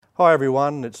Hi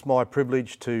everyone, it's my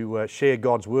privilege to share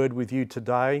God's Word with you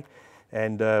today,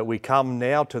 and we come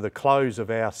now to the close of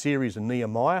our series in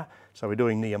Nehemiah. So we're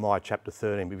doing Nehemiah chapter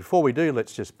 13, but before we do,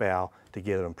 let's just bow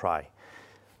together and pray.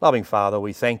 Loving Father,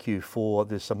 we thank you for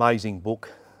this amazing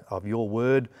book of your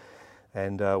Word,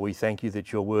 and we thank you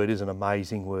that your Word is an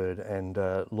amazing Word, and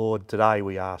Lord, today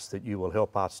we ask that you will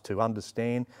help us to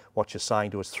understand what you're saying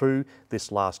to us through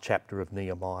this last chapter of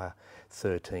Nehemiah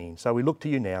 13. So we look to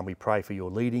you now and we pray for your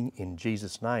leading in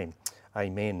Jesus' name.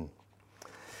 Amen.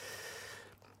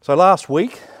 So last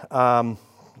week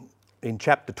in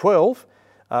chapter 12,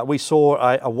 we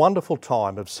saw a wonderful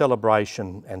time of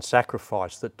celebration and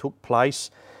sacrifice that took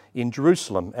place in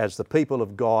Jerusalem as the people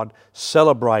of God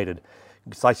celebrated.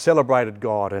 They celebrated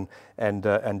God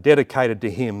and dedicated to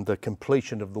Him the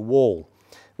completion of the wall.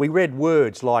 We read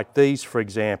words like these, for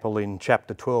example, in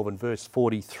chapter 12 and verse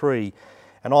 43.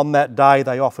 And on that day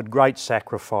they offered great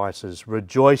sacrifices,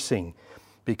 rejoicing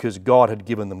because God had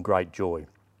given them great joy.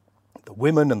 The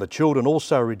women and the children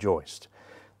also rejoiced.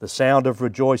 The sound of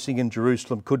rejoicing in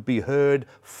Jerusalem could be heard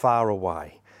far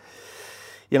away.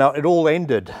 You know, it all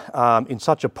ended in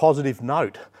such a positive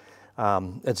note,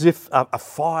 as if a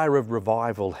fire of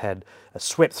revival had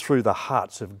swept through the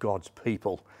hearts of God's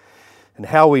people. And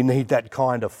how we need that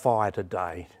kind of fire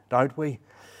today, don't we?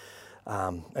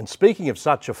 And speaking of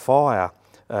such a fire,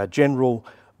 General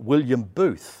William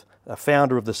Booth, a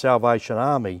founder of the Salvation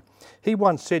Army, he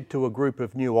once said to a group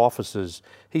of new officers,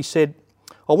 he said,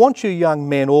 "I want you young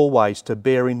men always to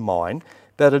bear in mind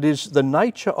that it is the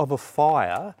nature of a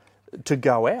fire to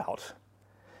go out."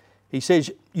 He says,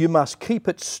 "You must keep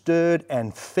it stirred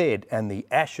and fed and the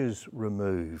ashes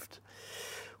removed."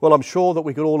 Well, I'm sure that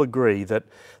we could all agree that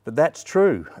that's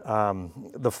true.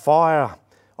 The fire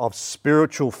of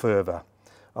spiritual fervour,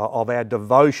 of our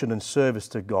devotion and service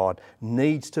to God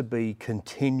needs to be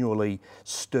continually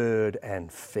stirred and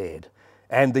fed.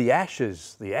 And the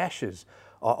ashes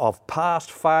of past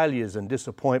failures and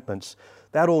disappointments,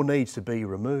 that all needs to be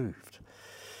removed.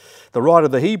 The writer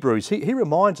of the Hebrews, he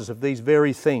reminds us of these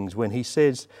very things when he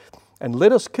says, "And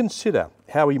let us consider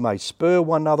how we may spur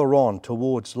one another on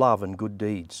towards love and good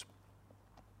deeds,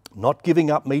 not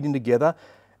giving up meeting together,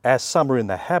 as some are in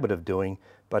the habit of doing,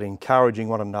 but encouraging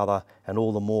one another, and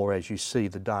all the more as you see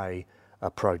the day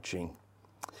approaching."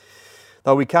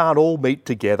 Though we can't all meet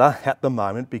together at the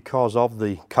moment because of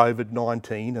the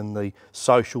COVID-19 and the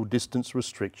social distance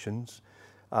restrictions,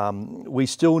 we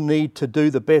still need to do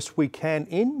the best we can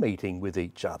in meeting with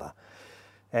each other.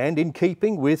 And in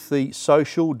keeping with the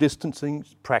social distancing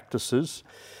practices,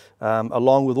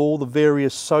 along with all the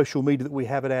various social media that we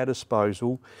have at our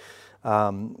disposal,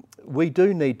 we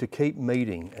do need to keep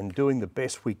meeting and doing the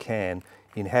best we can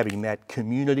in having that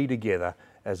community together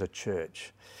as a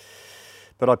church.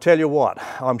 But I tell you what,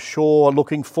 I'm sure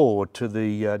looking forward to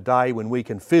the day when we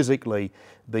can physically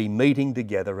be meeting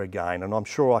together again. And I'm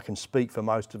sure I can speak for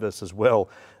most of us as well,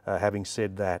 having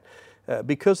said that.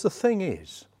 Because the thing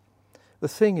is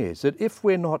that if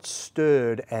we're not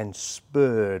stirred and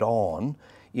spurred on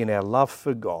in our love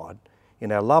for God,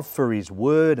 in our love for His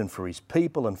Word and for His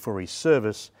people and for His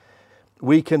service,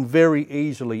 we can very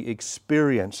easily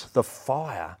experience the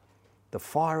fire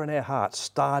in our hearts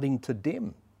starting to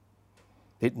dim.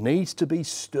 It needs to be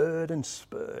stirred and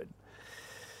spurred.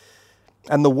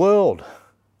 And the world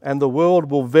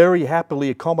will very happily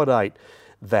accommodate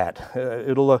that.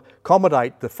 It'll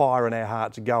accommodate the fire in our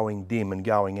hearts going dim and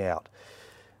going out.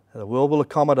 The world will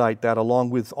accommodate that along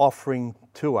with offering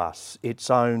to us its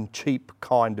own cheap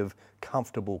kind of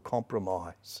comfortable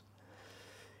compromise.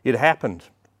 It happened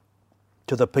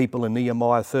to the people in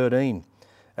Nehemiah 13,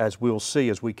 as we'll see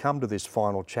as we come to this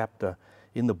final chapter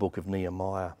in the book of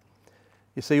Nehemiah.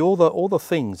 You see, all the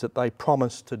things that they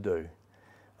promised to do,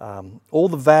 all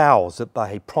the vows that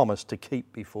they promised to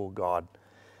keep before God,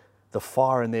 the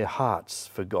fire in their hearts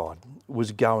for God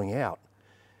was going out.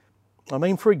 I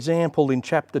mean, for example, in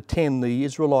chapter 10, the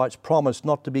Israelites promised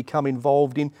not to become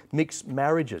involved in mixed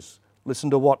marriages.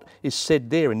 Listen to what is said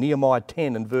there in Nehemiah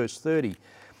 10 and verse 30.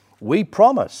 "We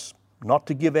promise not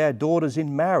to give our daughters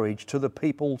in marriage to the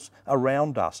peoples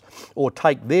around us, or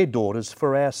take their daughters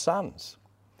for our sons."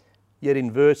 Yet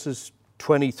in verses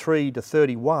 23 to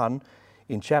 31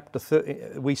 in chapter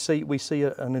 30, we see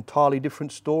an entirely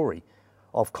different story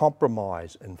of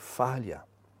compromise and failure.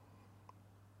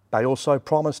 They also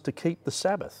promised to keep the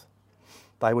Sabbath.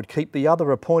 They would keep the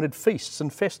other appointed feasts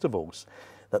and festivals,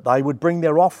 that they would bring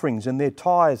their offerings and their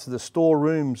tithes to the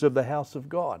storerooms of the house of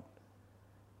God.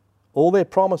 All their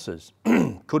promises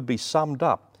could be summed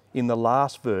up in the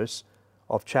last verse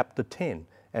of chapter 10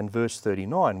 and verse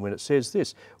 39, when it says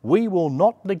this: "We will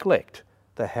not neglect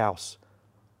the house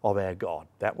of our God.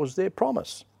 That was their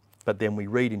promise. But then we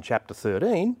read in chapter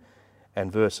 13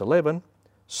 and verse 11,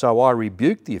 so I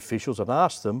rebuked the officials and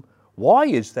asked them, why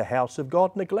is the house of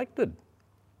God neglected?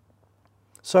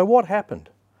 So what happened?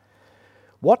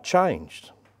 What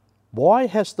changed? Why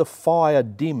has the fire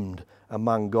dimmed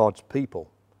among God's people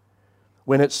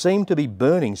when it seemed to be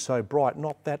burning so bright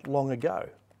not that long ago?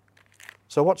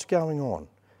 So what's going on?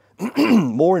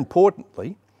 More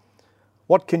importantly,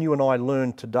 what can you and I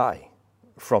learn today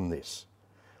from this?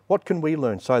 What can we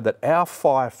learn so that our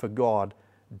fire for God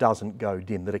doesn't go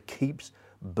dim, that it keeps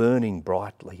burning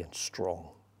brightly and strong?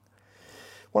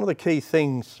 One of the key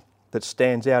things that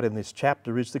stands out in this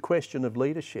chapter is the question of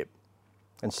leadership.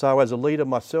 And so as a leader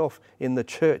myself in the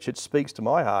church, it speaks to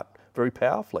my heart very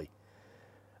powerfully.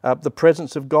 The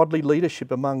presence of godly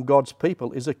leadership among God's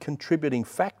people is a contributing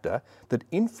factor that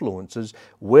influences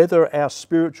whether our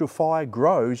spiritual fire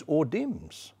grows or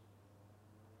dims.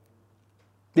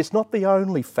 It's not the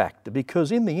only factor,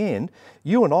 because in the end,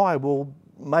 you and I will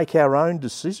make our own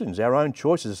decisions, our own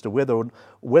choices as to whether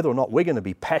or not we're going to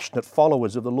be passionate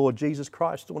followers of the Lord Jesus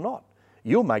Christ or not.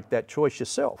 You'll make that choice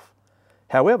yourself.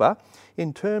 However,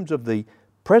 in terms of the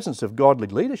presence of godly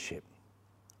leadership,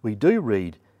 we do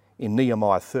read in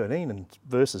Nehemiah 13 and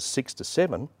verses 6 to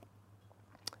 7,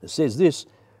 it says this,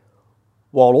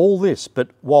 while all this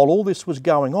was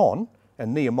going on,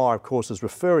 and Nehemiah, of course, is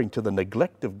referring to the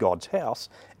neglect of God's house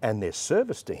and their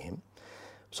service to him.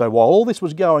 So while all this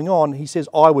was going on, he says,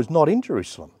 I was not in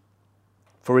Jerusalem.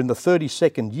 For in the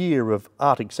 32nd year of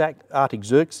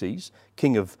Artaxerxes,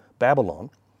 king of Babylon,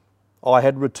 I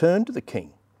had returned to the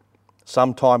king.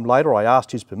 Some time later, I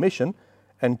asked his permission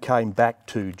and came back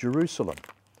to Jerusalem.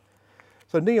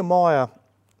 So Nehemiah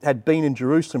had been in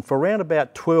Jerusalem for around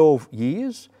about 12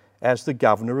 years as the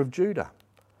governor of Judah.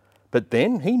 But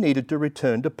then he needed to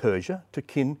return to Persia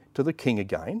to the king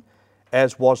again,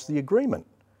 as was the agreement,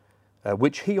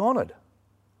 which he honoured.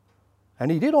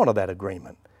 And he did honour that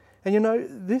agreement. And you know,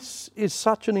 this is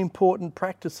such an important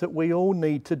practice that we all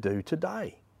need to do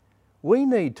today. We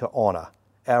need to honour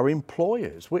our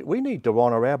employers. We need to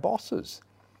honour our bosses.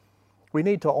 We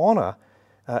need to honour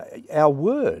our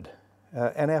word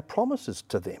and our promises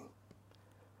to them,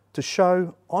 to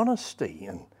show honesty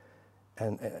and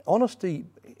honesty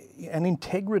and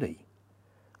integrity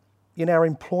in our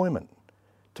employment,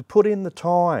 to put in the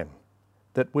time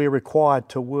that we're required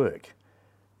to work.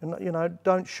 And, you know,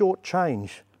 don't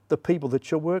shortchange the people that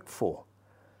you work for.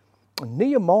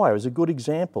 Nehemiah is a good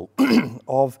example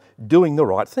of doing the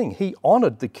right thing. He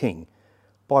honoured the king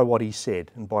by what he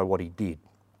said and by what he did.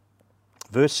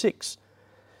 Verse 6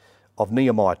 of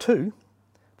Nehemiah 2,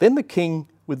 then the king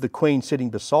with the queen sitting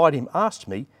beside him asked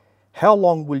me, how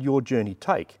long will your journey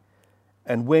take,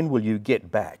 and when will you get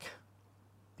back?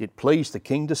 It pleased the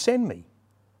king to send me,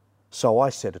 so I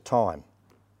set a time.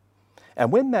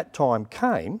 And when that time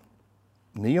came,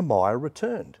 Nehemiah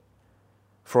returned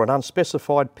for an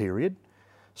unspecified period.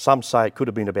 Some say it could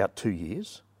have been about 2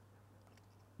 years.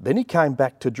 Then he came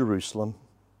back to Jerusalem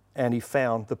and he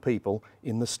found the people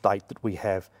in the state that we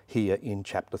have here in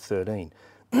chapter 13.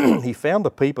 He found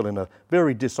the people in a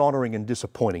very dishonouring and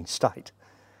disappointing state.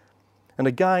 And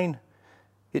again,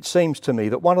 it seems to me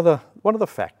that one of the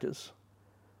factors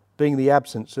being the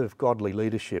absence of godly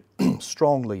leadership,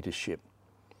 strong leadership.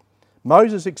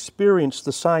 Moses experienced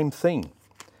the same thing,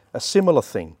 a similar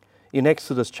thing, in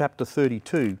Exodus chapter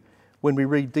 32 when we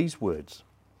read these words.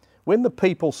 When the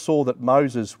people saw that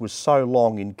Moses was so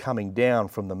long in coming down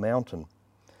from the mountain,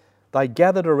 they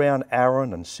gathered around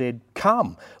Aaron and said,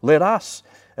 come, let us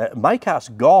make us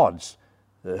gods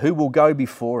who will go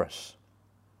before us.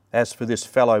 As for this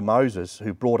fellow Moses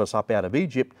who brought us up out of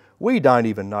Egypt, we don't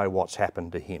even know what's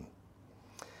happened to him.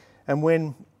 And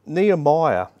when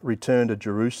Nehemiah returned to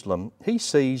Jerusalem, he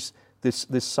sees this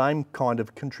same kind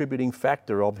of contributing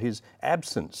factor of his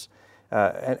absence,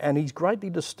 and he's greatly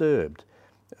disturbed.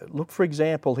 Look, for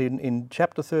example, in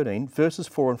chapter 13, verses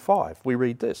 4 and 5, we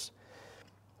read this.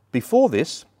 Before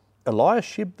this,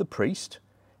 Eliashib the priest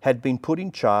had been put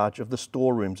in charge of the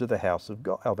storerooms of the house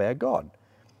of our God.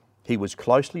 He was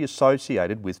closely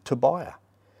associated with Tobiah,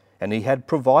 and he had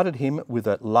provided him with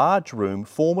a large room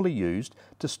formerly used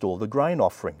to store the grain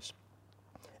offerings,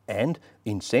 and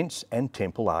incense and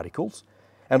temple articles,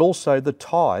 and also the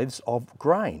tithes of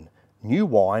grain, new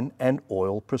wine and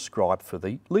oil prescribed for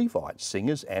the Levites,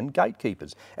 singers and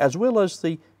gatekeepers, as well as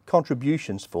the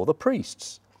contributions for the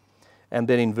priests. And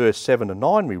then in verse 7 and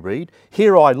 9 we read,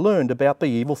 here I learned about the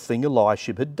evil thing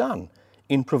Eliashib had done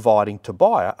in providing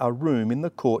Tobiah a room in the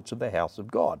courts of the house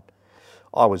of God.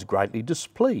 I was greatly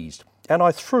displeased, and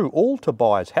I threw all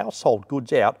Tobiah's household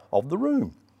goods out of the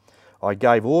room. I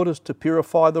gave orders to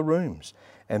purify the rooms,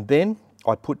 and then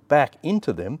I put back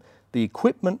into them the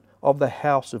equipment of the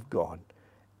house of God,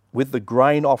 with the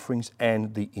grain offerings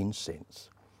and the incense.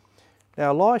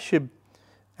 Now Eliashib,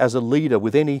 as a leader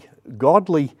with any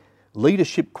godly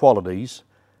leadership qualities,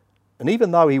 and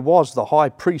even though he was the high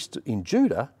priest in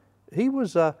Judah, he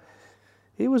was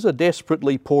a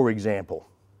desperately poor example.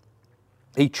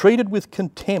 He treated with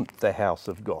contempt the house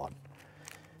of God.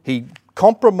 He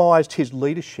compromised his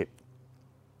leadership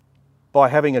by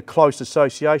having a close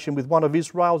association with one of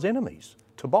Israel's enemies,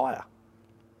 Tobiah.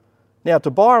 Now,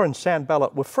 Tobiah and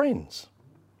Sanballat were friends.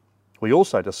 We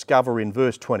also discover in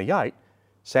verse 28,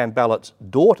 Sanballat's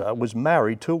daughter was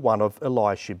married to one of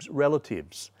Eliashib's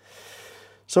relatives.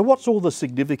 So what's all the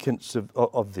significance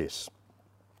of this?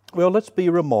 Well, let's be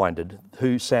reminded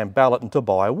who Sanballat and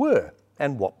Tobiah were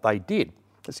and what they did.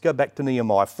 Let's go back to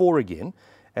Nehemiah 4 again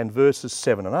and verses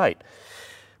 7 and 8.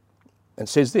 And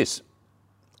it says this,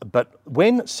 "But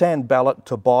when Sanballat,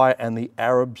 Tobiah and the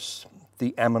Arabs,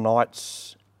 the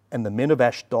Ammonites and the men of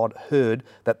Ashdod heard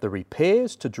that the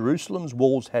repairs to Jerusalem's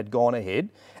walls had gone ahead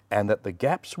and that the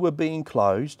gaps were being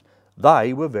closed,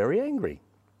 they were very angry.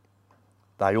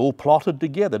 They all plotted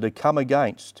together to come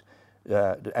against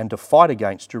and to fight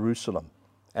against Jerusalem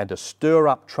and to stir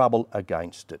up trouble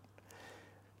against it."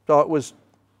 So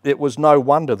it was no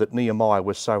wonder that Nehemiah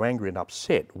was so angry and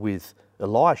upset with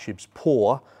Eliashib's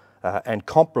poor and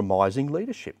compromising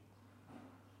leadership.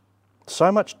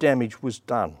 So much damage was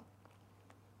done.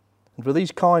 And for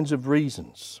these kinds of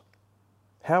reasons,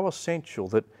 how essential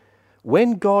that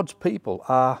when God's people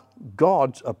are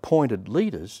God's appointed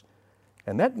leaders,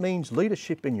 and that means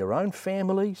leadership in your own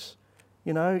families,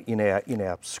 you know, in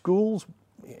our schools,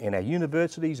 in our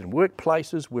universities and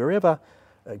workplaces, wherever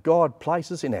God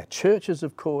places, in our churches,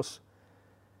 of course,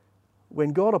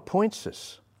 when God appoints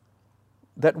us,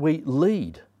 that we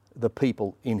lead the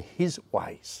people in His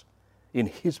ways, in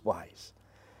His ways.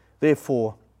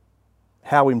 Therefore,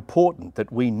 how important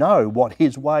that we know what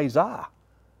His ways are.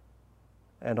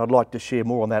 And I'd like to share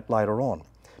more on that later on.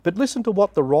 But listen to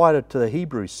what the writer to the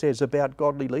Hebrews says about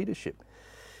godly leadership.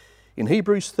 In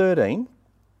Hebrews 13,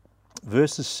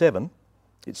 verses 7,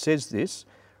 it says this,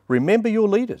 "Remember your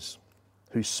leaders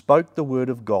who spoke the word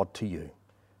of God to you.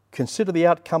 Consider the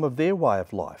outcome of their way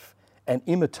of life and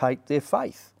imitate their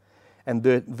faith." And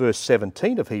verse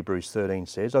 17 of Hebrews 13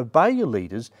 says, "Obey your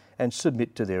leaders and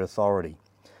submit to their authority.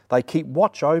 They keep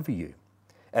watch over you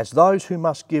as those who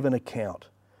must give an account.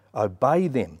 Obey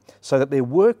them so that their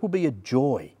work will be a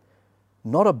joy,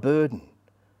 not a burden,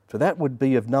 for that would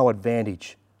be of no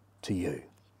advantage to you."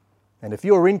 And if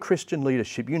you're in Christian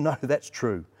leadership, you know that's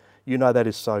true. You know that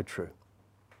is so true.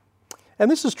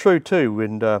 And this is true too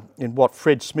in what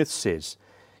Fred Smith says.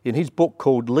 In his book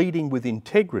called Leading with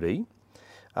Integrity,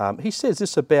 he says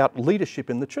this about leadership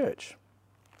in the church.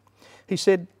 He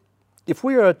said, if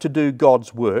we are to do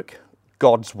God's work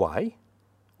God's way,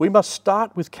 we must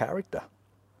start with character.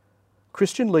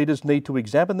 Christian leaders need to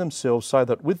examine themselves so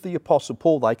that with the Apostle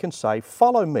Paul they can say,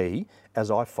 "Follow me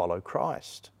as I follow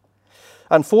Christ."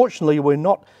 Unfortunately, we're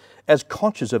not as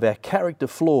conscious of our character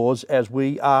flaws as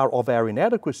we are of our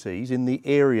inadequacies in the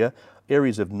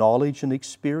areas of knowledge and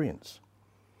experience.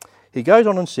 He goes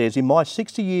on and says, "In my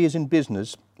 60 years in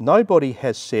business, nobody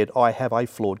has said I have a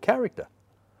flawed character.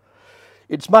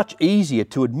 It's much easier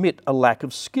to admit a lack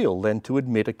of skill than to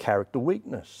admit a character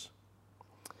weakness.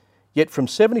 Yet from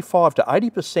 75 to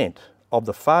 80% of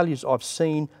the failures I've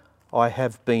seen, it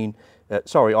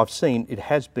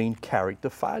has been character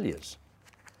failures."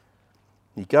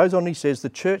 He goes on, he says, "The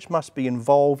church must be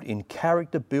involved in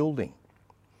character building,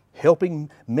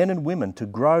 helping men and women to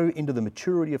grow into the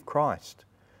maturity of Christ.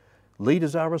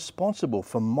 Leaders are responsible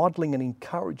for modelling and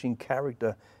encouraging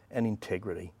character and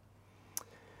integrity."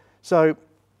 So,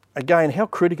 again, how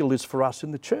critical it is for us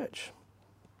in the church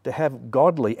to have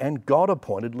godly and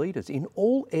God-appointed leaders in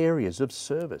all areas of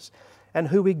service and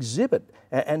who exhibit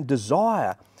and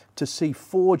desire to see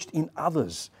forged in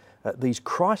others these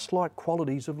Christ-like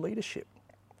qualities of leadership.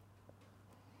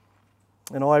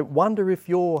 And I wonder if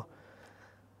you're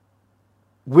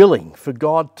willing for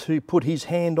God to put His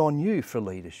hand on you for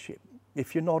leadership,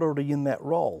 if you're not already in that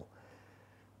role.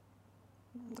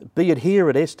 Be it here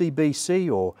at SDBC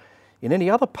or in any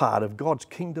other part of God's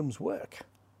kingdom's work.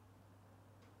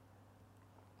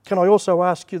 Can I also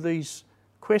ask you these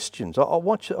questions? I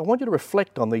want you to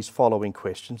reflect on these following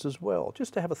questions as well,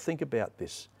 just to have a think about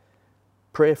this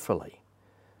prayerfully.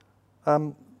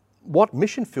 What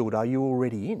mission field are you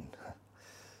already in?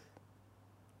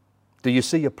 Do you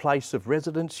see your place of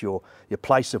residence, your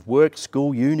place of work,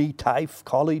 school, uni, TAFE,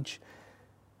 college?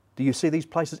 Do you see these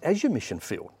places as your mission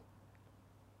field?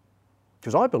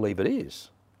 Because I believe it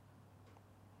is.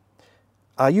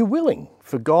 Are you willing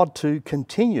for God to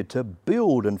continue to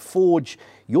build and forge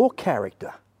your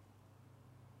character,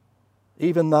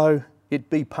 even though it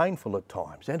be painful at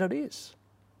times? And it is.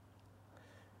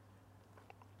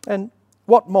 And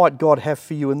what might God have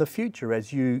for you in the future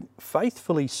as you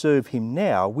faithfully serve Him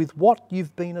now with what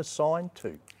you've been assigned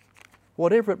to?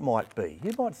 Whatever it might be.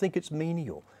 You might think it's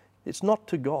menial. It's not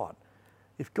to God.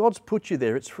 If God's put you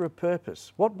there, it's for a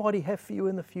purpose. What might He have for you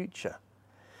in the future?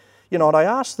 You know, and I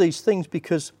ask these things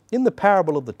because in the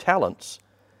parable of the talents,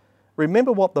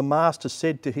 remember what the master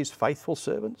said to his faithful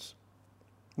servants?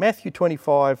 Matthew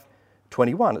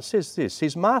 25:21, it says this,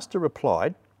 his master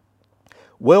replied,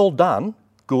 "Well done,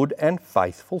 good and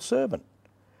faithful servant.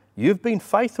 You've been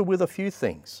faithful with a few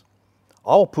things.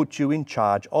 I'll put you in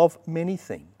charge of many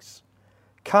things.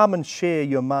 Come and share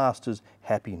your master's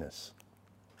happiness."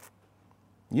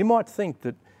 You might think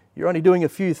that you're only doing a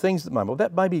few things at the moment. Well,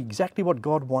 that may be exactly what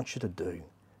God wants you to do.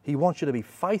 He wants you to be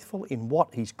faithful in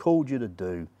what He's called you to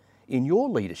do in your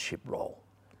leadership role.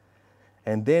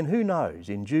 And then who knows,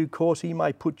 in due course He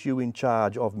may put you in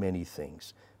charge of many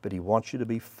things, but He wants you to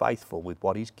be faithful with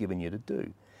what He's given you to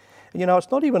do. And you know,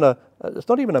 it's not even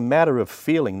a matter of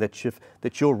feeling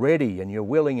that you're ready and you're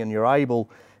willing and you're able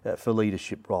for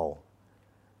leadership role.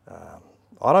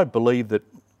 I don't believe that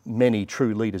many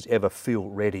true leaders ever feel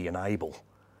ready and able,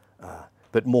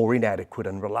 but more inadequate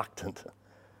and reluctant.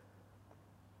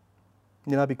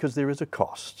 You know, because there is a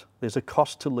cost. There's a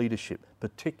cost to leadership,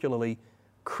 particularly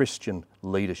Christian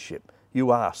leadership.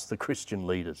 You ask the Christian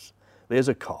leaders, there's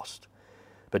a cost.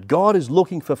 But God is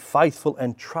looking for faithful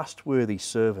and trustworthy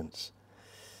servants.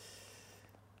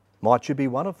 Might you be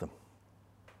one of them?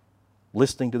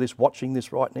 Listening to this, watching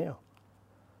this right now.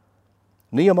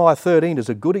 Nehemiah 13 is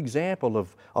a good example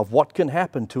of what can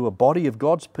happen to a body of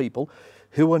God's people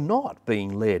who are not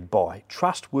being led by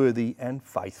trustworthy and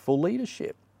faithful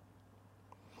leadership.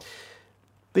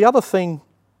 The other thing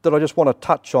that I just want to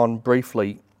touch on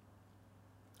briefly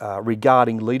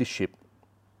regarding leadership,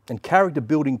 and character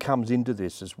building comes into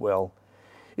this as well,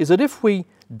 is that if we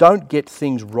don't get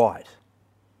things right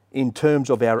in terms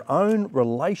of our own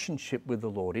relationship with the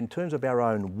Lord, in terms of our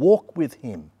own walk with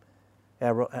Him,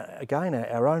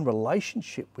 our own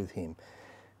relationship with Him,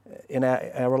 in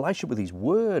our relationship with His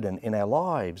Word and in our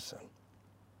lives,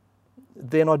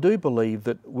 then I do believe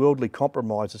that worldly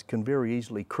compromises can very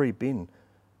easily creep in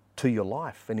to your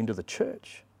life and into the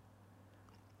church.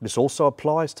 This also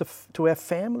applies to our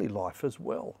family life as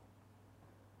well.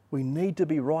 We need to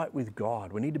be right with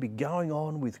God. We need to be going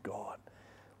on with God,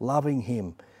 loving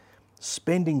Him,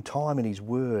 spending time in His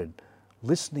Word,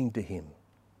 listening to Him,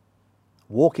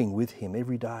 walking with Him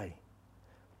every day.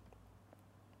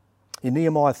 In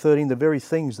Nehemiah 13, the very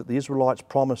things that the Israelites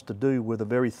promised to do were the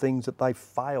very things that they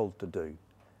failed to do.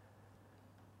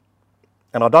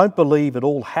 And I don't believe it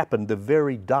all happened the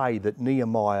very day that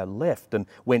Nehemiah left and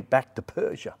went back to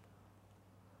Persia.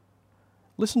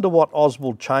 Listen to what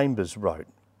Oswald Chambers wrote.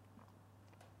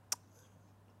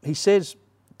 He says,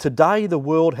 "Today the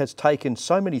world has taken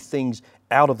so many things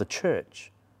out of the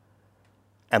church,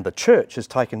 and the church has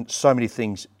taken so many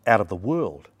things out of the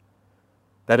world,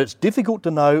 that it's difficult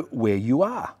to know where you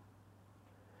are.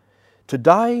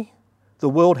 Today, the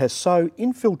world has so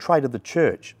infiltrated the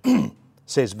church,"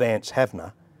 says Vance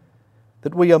Havner,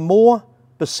 "that we are more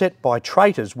beset by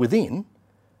traitors within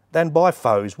than by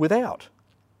foes without."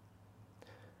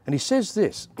 And he says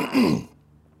this,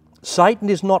 Satan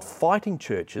is not fighting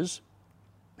churches,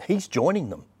 he's joining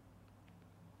them.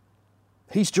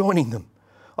 He's joining them.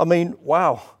 I mean,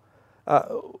 wow,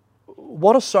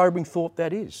 what a sobering thought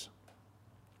that is.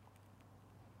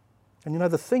 And you know,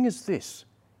 the thing is this,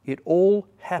 it all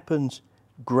happens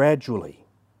gradually.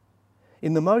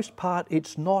 In the most part,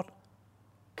 it's not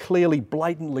clearly,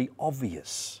 blatantly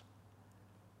obvious,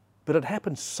 but it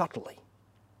happens subtly.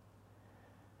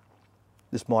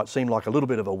 This might seem like a little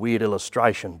bit of a weird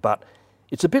illustration, but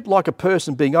it's a bit like a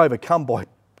person being overcome by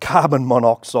carbon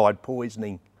monoxide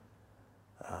poisoning.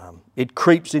 It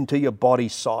creeps into your body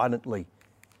silently,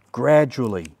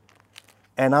 gradually,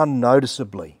 and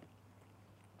unnoticeably.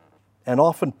 And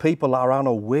often people are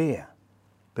unaware,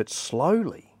 but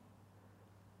slowly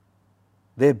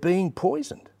they're being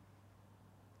poisoned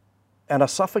and are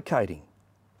suffocating.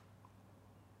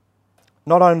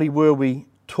 Not only were we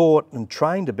taught and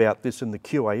trained about this in the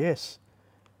QAS,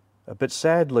 but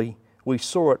sadly we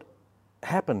saw it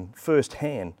happen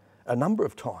firsthand a number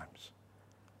of times.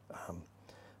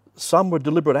 Some were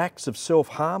deliberate acts of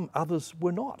self-harm, others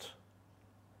were not.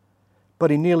 But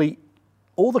in nearly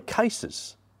all the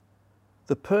cases,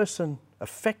 the person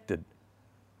affected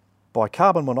by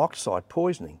carbon monoxide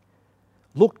poisoning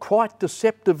looked quite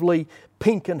deceptively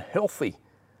pink and healthy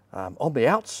on the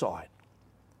outside,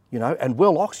 and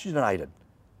well oxygenated.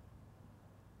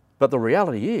 But the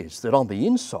reality is that on the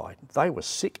inside, they were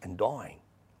sick and dying.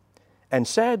 And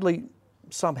sadly,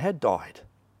 some had died.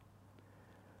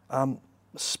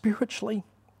 Spiritually,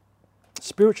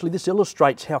 this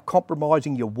illustrates how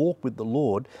compromising your walk with the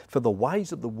Lord for the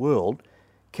ways of the world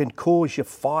can cause your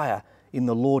fire in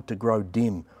the Lord to grow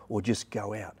dim or just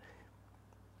go out.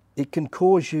 It can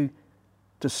cause you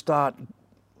to start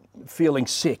feeling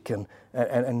sick, and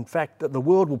in fact, the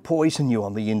world will poison you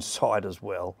on the inside as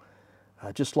well,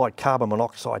 just like carbon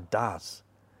monoxide does.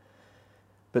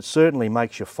 But certainly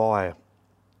makes your fire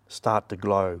start to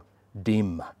glow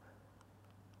dim,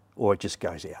 or it just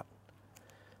goes out.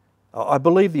 I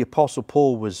believe the Apostle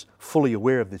Paul was fully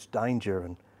aware of this danger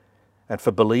and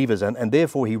for believers, and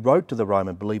therefore he wrote to the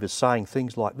Roman believers saying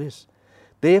things like this.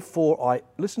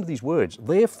 Listen to these words,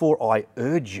 therefore I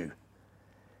urge you.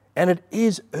 And it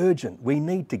is urgent. We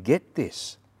need to get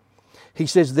this. He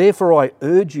says, therefore I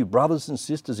urge you, brothers and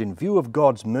sisters, in view of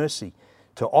God's mercy,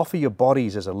 to offer your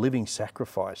bodies as a living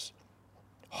sacrifice,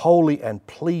 holy and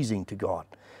pleasing to God.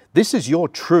 This is your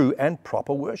true and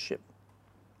proper worship.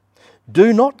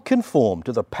 Do not conform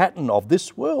to the pattern of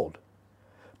this world,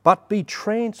 but be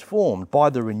transformed by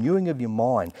the renewing of your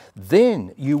mind.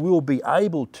 Then you will be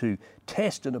able to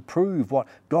test and approve what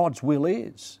God's will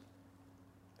is,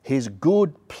 His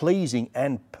good, pleasing,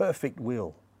 and perfect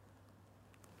will.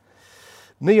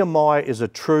 Nehemiah is a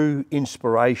true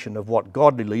inspiration of what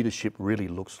godly leadership really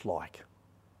looks like,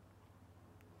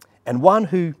 and one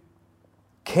who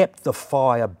kept the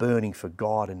fire burning for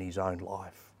God in his own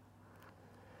life.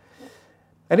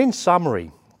 And in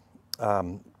summary,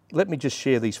 let me just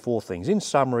share these 4 things. In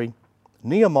summary,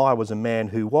 Nehemiah was a man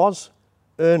who was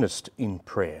earnest in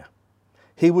prayer.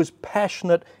 He was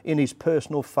passionate in his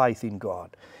personal faith in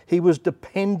God. He was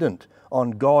dependent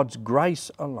on God's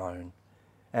grace alone,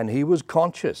 and he was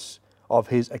conscious of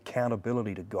his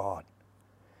accountability to God.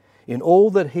 In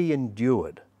all that he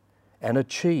endured and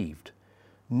achieved,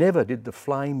 never did the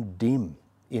flame dim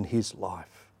in his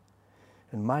life.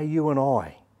 And may you and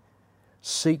I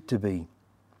seek to be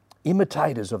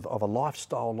imitators of a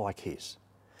lifestyle like his.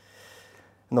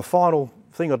 And the final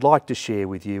thing I'd like to share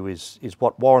with you is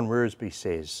what Warren Wiersbe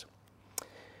says.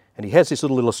 And he has this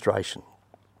little illustration.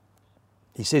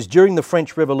 He says, during the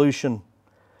French Revolution,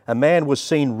 a man was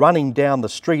seen running down the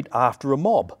street after a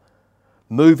mob,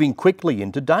 moving quickly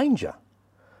into danger.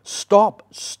 Stop,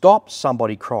 stop,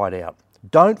 somebody cried out.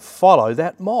 Don't follow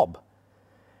that mob.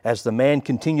 As the man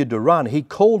continued to run, he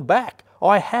called back,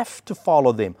 I have to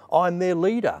follow them. I'm their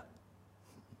leader.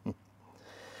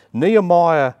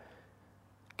 Nehemiah,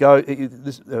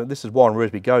 this is Warren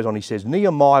Wiersbe goes on, he says,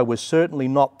 Nehemiah was certainly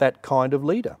not that kind of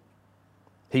leader.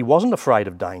 He wasn't afraid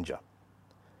of danger,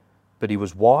 but he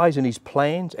was wise in his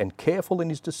plans and careful in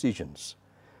his decisions.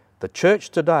 The church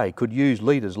today could use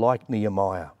leaders like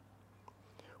Nehemiah.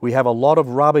 We have a lot of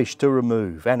rubbish to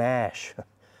remove and ash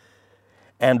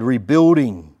and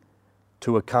rebuilding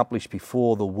to accomplish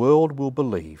before the world will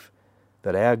believe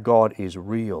that our God is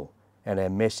real and our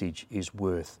message is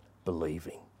worth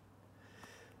believing.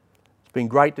 It's been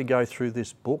great to go through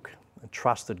this book and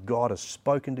trust that God has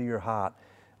spoken to your heart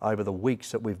over the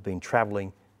weeks that we've been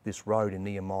travelling this road in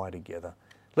Nehemiah together.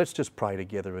 Let's just pray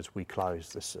together as we close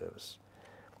the service.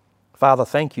 Father,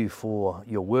 thank you for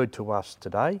your word to us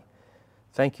today.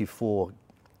 Thank you for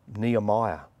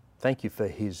Nehemiah. Thank you for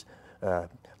his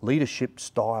leadership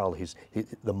style,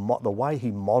 the way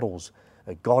he models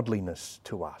godliness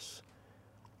to us.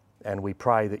 And we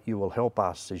pray that you will help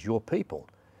us as your people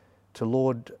to,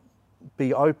 Lord,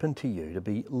 be open to you, to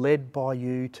be led by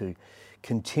you, to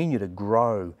continue to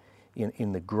grow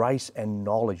in the grace and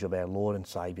knowledge of our Lord and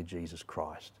Saviour Jesus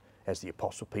Christ, as the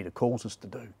Apostle Peter calls us to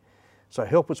do. So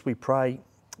help us, we pray,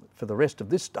 for the rest of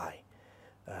this day,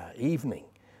 evening,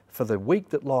 for the week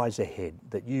that lies ahead,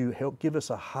 that you help give us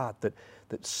a heart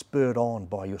that's spurred on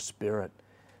by your Spirit,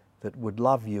 that would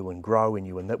love you and grow in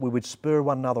you, and that we would spur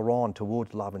one another on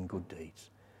towards love and good deeds.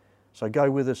 So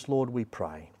go with us, Lord, we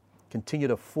pray. Continue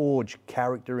to forge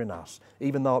character in us,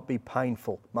 even though it be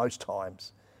painful most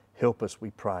times. Help us, we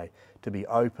pray, to be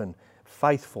open,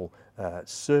 faithful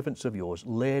servants of yours,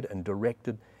 led and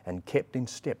directed and kept in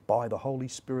step by the Holy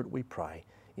Spirit, we pray.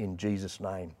 In Jesus'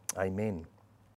 name, amen.